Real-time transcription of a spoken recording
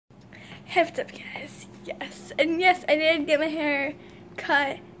Heads up, guys. Yes. And yes, I did get my hair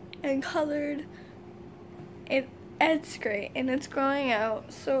cut and colored. It's great, and it's growing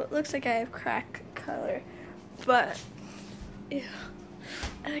out, so it looks like I have crack color. But, ew,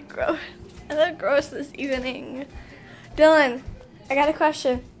 I look gross this evening. Dylan, I got a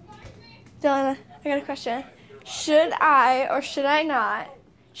question. Dylan, I got a question. Should I or should I not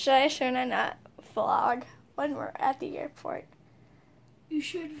vlog when we're at the airport? You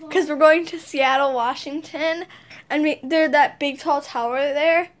should vlog. Because we're going to Seattle, Washington, and there's that big tall tower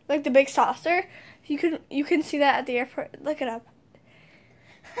there, like the big saucer. You can see that at the airport. Look it up.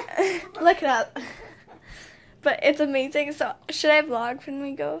 Look it up. But it's amazing. So should I vlog when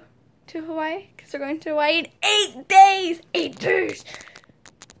we go to Hawaii? Because we're going to Hawaii in 8 days. 8 days.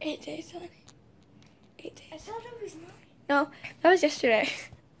 8 days, honey. 8 days. I thought it was 9. No, that was yesterday.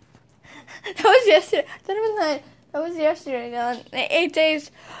 That was yesterday. I thought it was 9. That was yesterday, Dylan. 8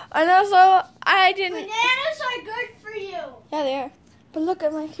 days. And also, I didn't... Bananas are good for you. Yeah, they are. But look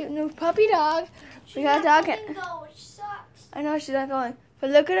at my cute new puppy dog. We got a dog. Though, which sucks. I know she's not going. But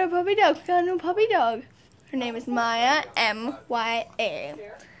look at our puppy dog. We got a new puppy dog. Her name is Maya, M-Y-A.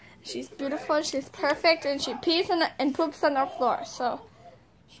 She's beautiful. She's perfect. And she pees and poops on our floor. So,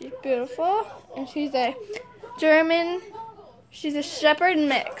 she's beautiful. And she's a German... She's a shepherd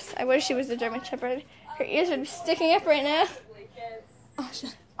mix. I wish she was a German shepherd. Her ears would be sticking up right now. Oh,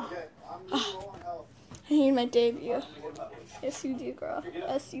 I need my debut. Yes, you do, girl.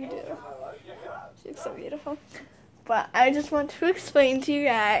 Yes, you do. She looks so beautiful. But I just want to explain to you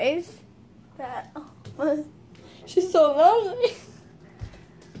guys that she's so lovely.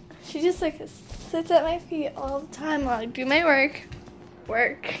 She just like sits at my feet all the time while I do my work.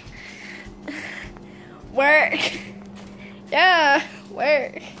 Work. Yeah,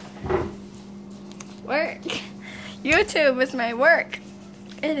 work. YouTube is my work.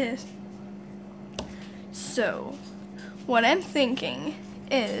 It is. So, what I'm thinking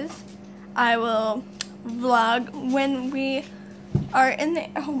is I will vlog when we are in the...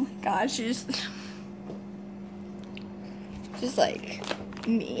 Oh my gosh, just like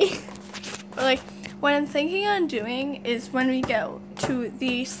me. But like, what I'm thinking on doing is when we go to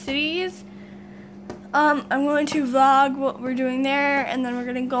the cities, I'm going to vlog what we're doing there, and then we're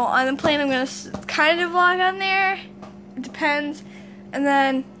going to go on the plane. I'm going to kind of vlog on there. It depends. And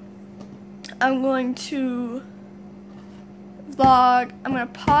then I'm going to vlog. I'm going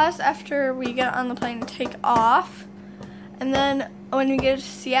to pause after we get on the plane and take off. And then when we get to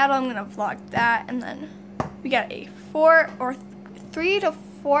Seattle, I'm going to vlog that. And then we got a 3 to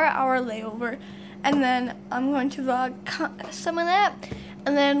 4 hour layover. And then I'm going to vlog some of that.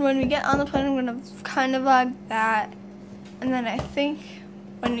 And then when we get on the plane, I'm going to kind of vlog that. And then I think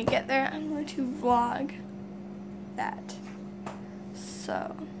when we get there, I'm going to vlog that.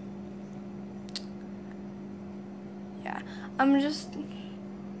 So, yeah. I'm just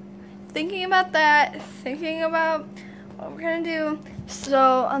thinking about that, thinking about what we're going to do.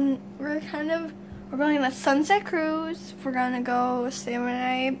 So, we're going on a sunset cruise. We're going to go stay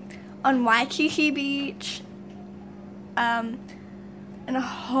overnight on Waikiki Beach. In a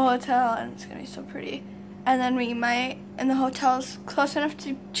hotel, and it's gonna be so pretty. And then and the hotel's close enough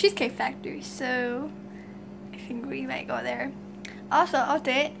to Cheesecake Factory, so I think we might go there. Also,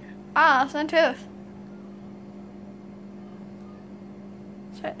 update, awesome tooth.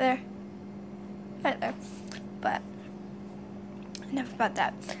 It's right there. But enough about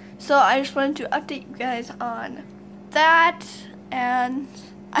that. So I just wanted to update you guys on that, and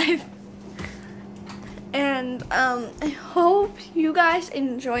I hope you guys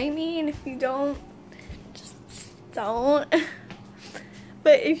enjoy me, and if you don't, just don't.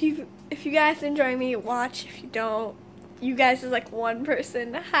 But if you guys enjoy me, watch. If you don't, you guys is like one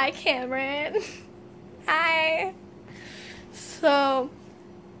person. Hi, Cameron. Hi. So,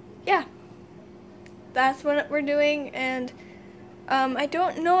 yeah. That's what we're doing, and I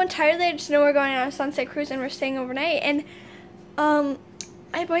don't know entirely. I just know we're going on a sunset cruise and we're staying overnight, and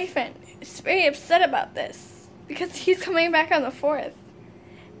my boyfriend is very upset about this because he's coming back on the 4th,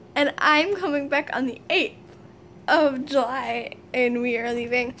 and I'm coming back on the 8th of July, and we are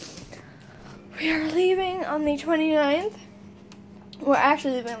leaving on the 29th. We're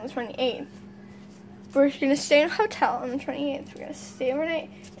actually leaving on the 28th. We're going to stay in a hotel on the 28th. We're going to stay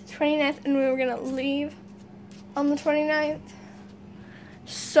overnight the 29th, and we were going to leave on the 29th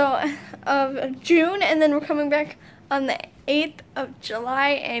of June, and then we're coming back on the 8th of July,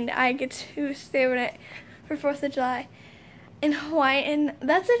 and I get to stay overnight for 4th of July in Hawaii, and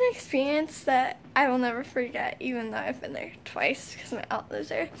that's an experience that I will never forget, even though I've been there twice because my aunt lives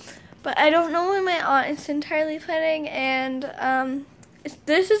there. But I don't know when my aunt is entirely planning, and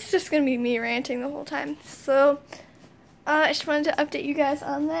this is just going to be me ranting the whole time. So, I just wanted to update you guys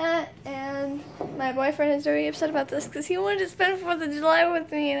on that. And my boyfriend is very upset about this because he wanted to spend 4th of July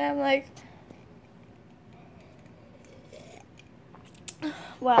with me. And I'm like,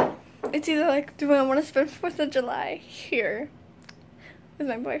 wow. It's either like, do I want to spend 4th of July here with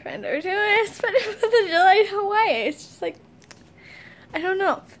my boyfriend, or do I want to spend 4th of July in Hawaii? It's just like, I don't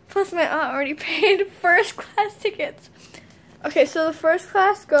know. Plus, my aunt already paid first class tickets. Okay, so the first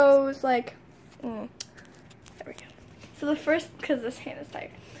class goes like, there we go. So the first, because this hand is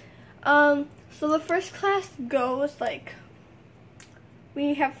tired. So the first class goes like,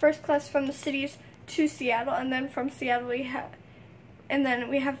 we have first class from the cities to Seattle, and then from Seattle we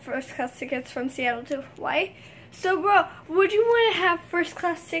have first class tickets from Seattle to Hawaii. So, bro, would you want to have first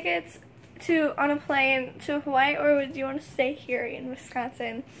class tickets on a plane to Hawaii, or would you want to stay here in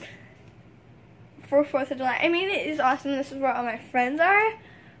Wisconsin for 4th of July? I mean, it is awesome. This is where all my friends are.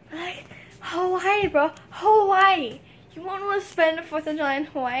 But like, Hawaii, bro. Hawaii. You won't want to spend the 4th of July in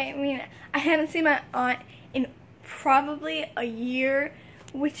Hawaii. I mean, I haven't seen my aunt in probably a year,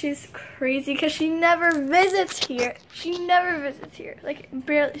 which is crazy because she never visits here. She never visits here. Like,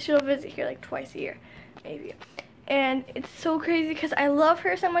 barely. She'll visit here like twice a year, maybe. And it's so crazy because I love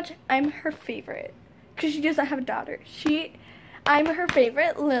her so much. I'm her favorite because she doesn't have a daughter. I'm her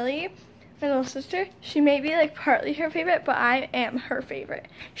favorite. Lily, my little sister, she may be like partly her favorite, but I am her favorite.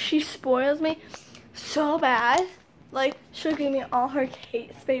 She spoils me so bad. Like, she'll give me all her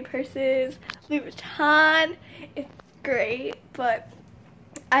Kate Spade purses, Louis Vuitton. It's great, but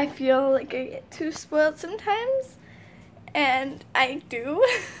I feel like I get too spoiled sometimes, and I do.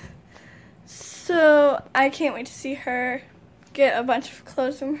 So I can't wait to see her, get a bunch of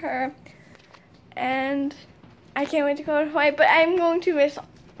clothes from her, and I can't wait to go to Hawaii. But I'm going to miss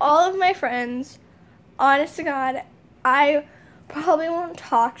all of my friends. Honest to God, I probably won't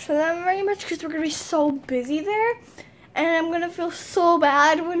talk to them very much because we're going to be so busy there. And I'm going to feel so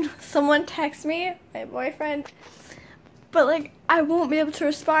bad when someone texts me, my boyfriend. But, like, I won't be able to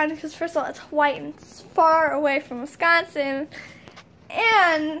respond because, first of all, it's Hawaii and it's far away from Wisconsin.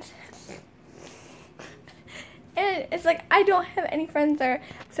 And it's like, I don't have any friends there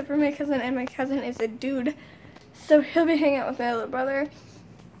except for my cousin, and my cousin is a dude. So he'll be hanging out with my little brother.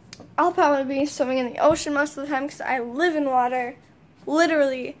 I'll probably be swimming in the ocean most of the time because I live in water,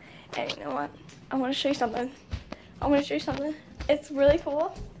 literally. And you know what? I want to show you something. It's really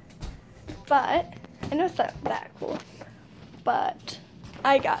cool, but I know it's not that cool. But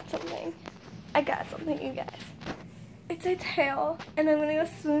I got something, you guys. It's a tail, and I'm gonna go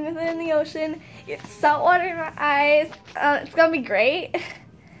swim with it in the ocean. It's salt water in my eyes. It's gonna be great.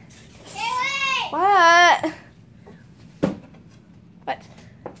 What? What?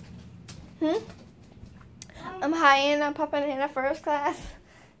 I'm Hawaiian. I'm popping in a first class,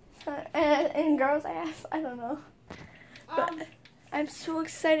 and girls' ass. I don't know. But I'm so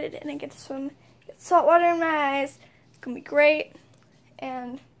excited, and I get to swim. Get salt water in my eyes. It's gonna be great,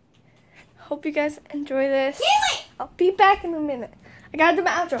 and hope you guys enjoy this. I'll be back in a minute. I gotta do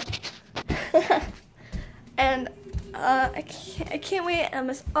my outro. And I can't wait. I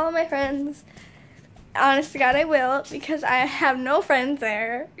miss all my friends. Honest to God, I will, because I have no friends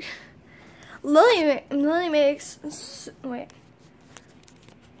there. Lily makes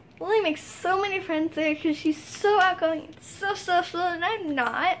so many friends there because she's so outgoing and so social, and I'm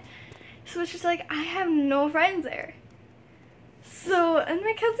not. So it's just like, I have no friends there. So, and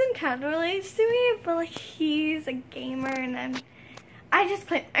my cousin kind of relates to me, but like, he's a gamer and I just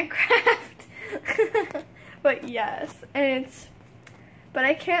play Minecraft. But yes, but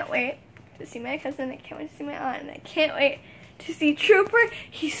I can't wait to see my cousin, I can't wait to see my aunt, and I can't wait to see Trooper.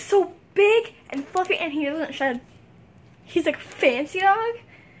 He's so big and fluffy, and he doesn't shed. He's like a fancy dog,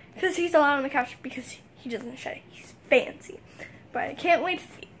 because he's allowed on the couch because he doesn't shed. He's fancy. But I can't wait to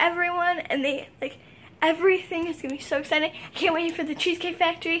see everyone, and everything is gonna be so exciting. I can't wait for the Cheesecake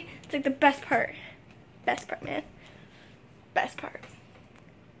Factory. It's like the best part. Best part, man. Best part.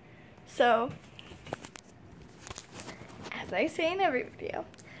 So, as I say in every video,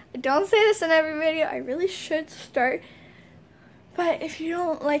 I don't say this in every video, I really should start. But if you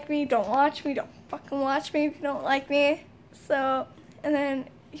don't like me, don't watch me. Don't fucking watch me if you don't like me. So, and then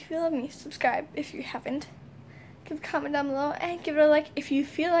if you love me, subscribe if you haven't. Give a comment down below and give it a like if you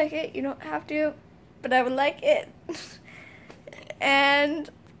feel like it. You don't have to, but I would like it. And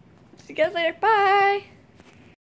see you guys later. Bye.